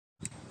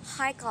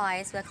Hi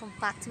guys, welcome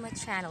back to my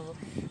channel,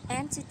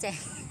 and today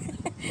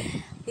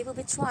we will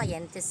be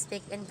trying to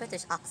speak in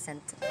British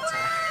accent.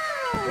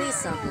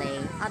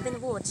 Recently, I've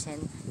been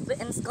watching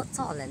Britain's Got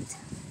Talent.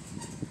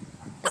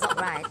 Is that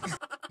right?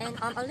 And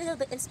I'm a little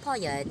bit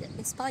inspired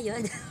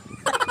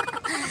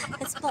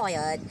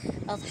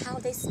of how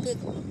they speak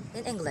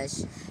in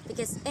English,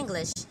 because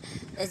English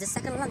is the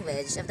second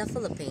language of the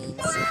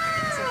Philippines.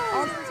 So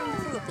all the way from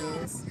the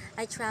Philippines,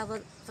 I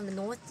traveled from the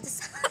north to the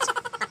south.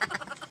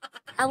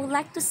 I would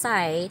like to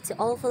say to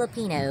all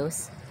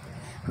Filipinos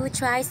who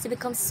tries to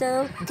become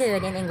so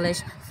good in English,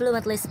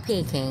 fluently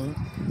speaking,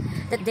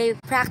 that they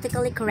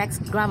practically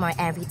correct grammar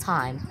every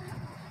time.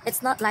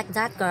 It's not like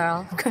that,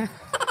 girl.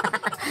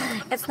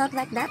 It's not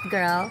like that,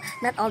 girl.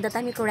 Not all the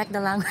time you correct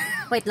the language.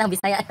 Wait lang,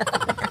 Bisaya.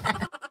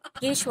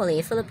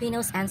 Usually,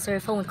 Filipinos answer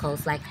phone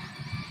calls like,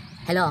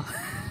 hello.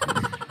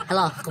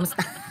 Hello,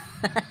 kumusta?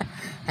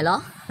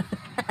 Hello?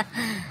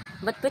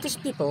 But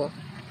British people,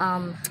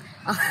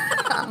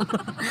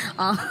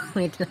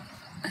 wait lang.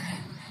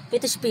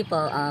 British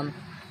people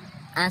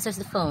answers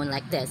the phone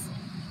like this.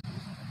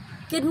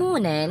 Good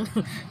morning.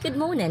 Good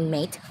morning,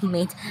 mate.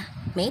 Mate.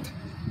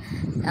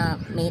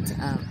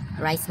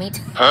 Rice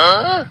mate.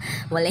 Huh?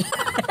 Wala.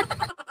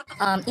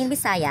 In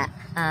Bisaya,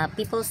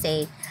 people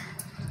say,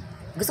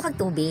 gusto kang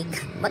tubig?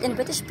 But in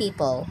British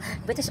people,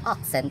 British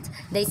accent,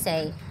 they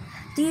say,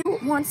 do you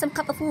want some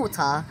cup of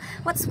water?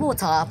 What's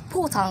water?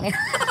 Putang.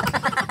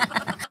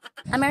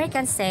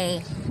 Americans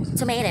say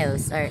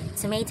tomatoes or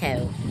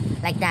tomato,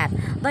 like that.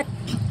 But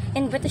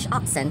in British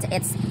accent,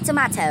 it's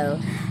tomato.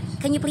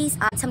 Can you please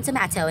add some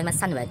tomato in my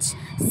sandwich?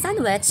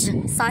 Sandwich?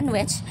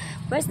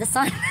 Where's the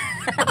sun?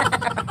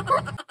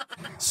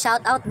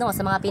 Shout out no sa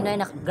mga Pinoy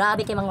na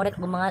grabe kayo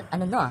mangorek ng mga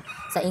ano no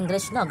sa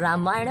English no,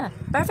 grammar na.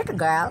 Perfect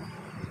girl.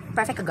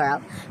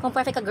 Kung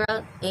perfect ka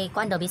girl, eh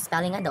kuan daw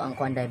spelling nga daw ang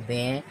kuan daw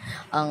be,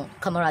 ang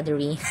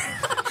camaraderie.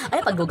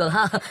 Ay pag Google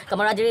ha,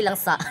 camaraderie lang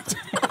sa.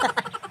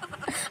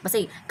 Basta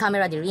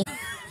camaraderie.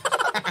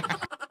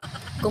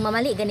 Kung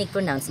mamali ganig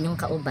pronounce inyong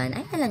kauban,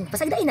 ay nalang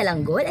pasagdain na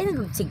lang good, ay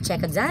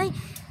nag-check dai.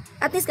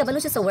 At least kabalo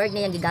siya sa word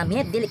nga yang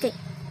gigamit, dili kay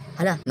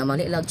hala,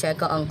 namali lang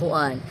check ang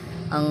kuan,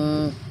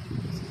 ang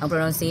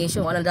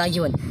pronunciation wala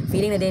dayon.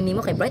 Feeling na din nimo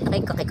kay bright na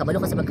kay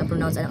kabalo ka sa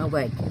pagka-pronounce ang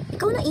word.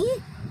 Ikaw na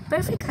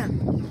perfect ka.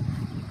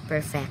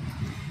 Perfect.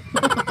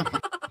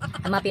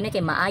 Ang mga Pinoy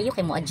kay maayo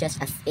kay mo adjust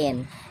as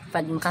in.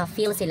 Pag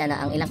maka-feel sila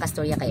na ang ilang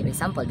kastorya kay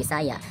example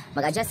Bisaya,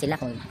 mag-adjust sila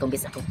kung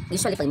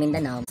usually pag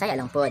Mindanao, Bisaya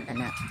lang pod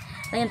ana.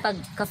 Ngayon pag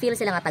ka-feel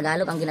sila nga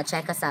Tagalog ang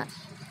gina-checka sa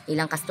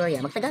ilang kastorya,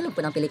 mag-Tagalog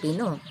po ng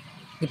Pilipino.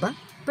 Di ba?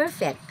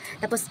 Perfect.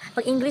 Tapos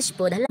pag English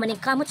po, dahil maning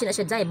kamot sila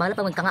siya dai, bala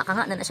pag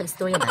magkanga-kanga na siya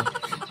istorya dai.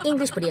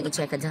 English po di ang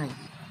i-checka dai.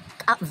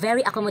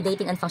 Very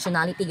accommodating and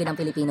functionality yun ang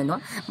Pilipino,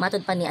 no?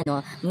 Matod pa ni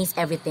Miss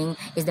Everything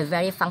is the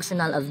very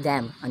functional of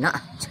them. Ano?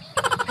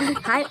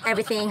 Hi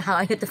everything,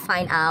 how are you to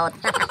find out?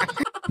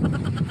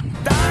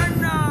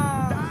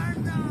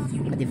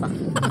 Diba?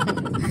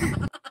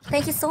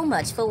 Thank you so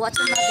much for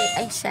watching my video.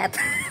 Ay, shit.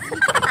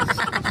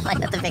 My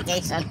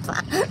notification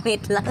pa.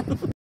 Wait lang.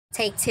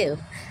 Take 2.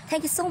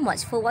 Thank you so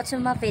much for watching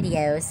my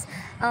videos.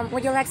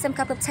 Would you like some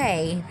cup of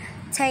tea?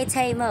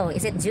 Tay mo.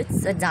 Is it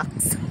jutes or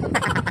ducks?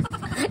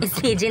 It's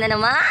PG na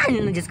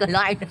naman. Diyos ko,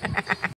 Lord.